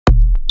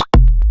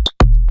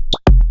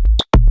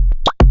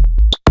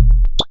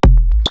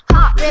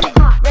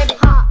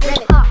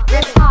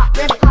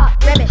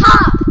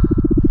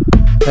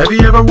Have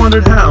you ever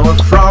wondered how a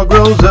frog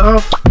grows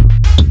up?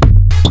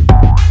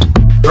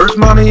 First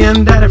mommy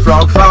and daddy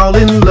frog fall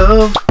in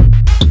love.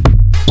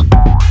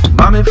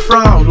 Mommy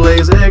frog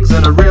lays eggs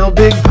in a real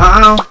big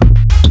pile.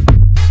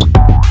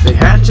 They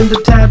hatch into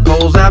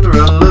tadpoles after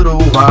a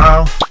little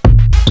while.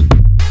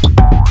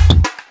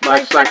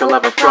 Life cycle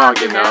of a frog,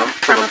 you know,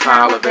 from a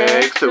pile of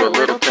eggs to a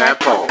little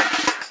tadpole.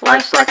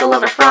 Life cycle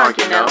of a frog,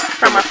 you know,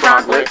 from a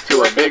froglet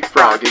to a big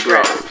frog he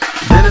grows.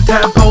 Then a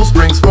tadpole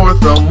springs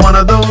forth from one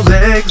of those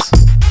eggs.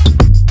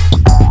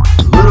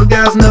 Little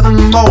guy's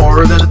nothing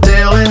more than a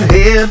tail and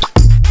head,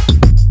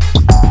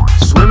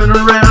 swimming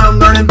around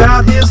learning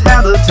about his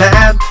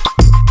habitat.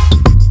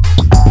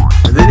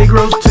 And then he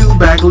grows two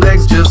back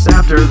legs just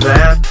after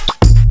that.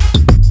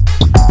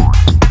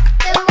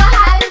 Then what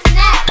happens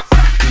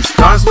next? He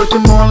starts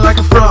looking more like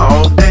a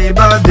frog day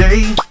by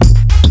day.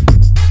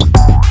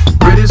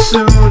 Pretty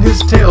soon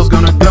his tail's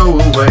gonna go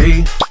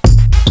away.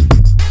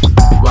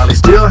 While he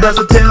still has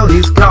a tail,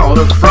 he's called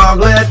a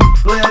froglet.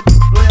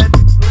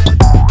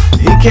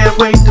 He can't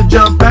wait to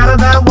jump out of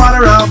that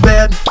water, I'll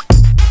bet.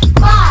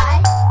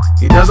 Why?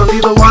 He doesn't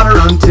leave the water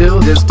until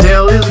his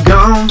tail is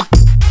gone.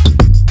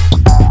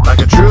 Like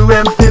a true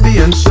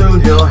amphibian,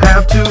 soon he'll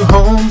have two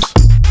homes.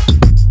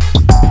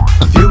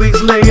 A few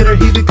weeks later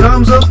he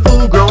becomes a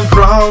full-grown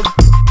frog.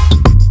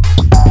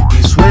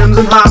 He swims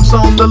and hops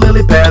on the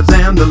lilypads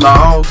and the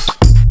logs.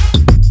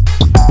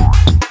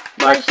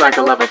 Life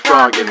cycle of a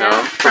frog, you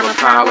know, from a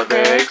pile of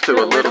eggs to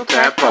a little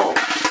tadpole.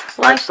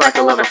 Life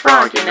cycle of a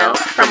frog, you know,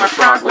 from a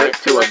froglet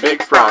to a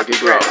big frog he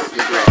grows.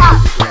 Hop,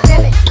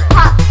 ribbit,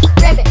 hop,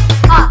 ribbit,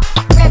 hop.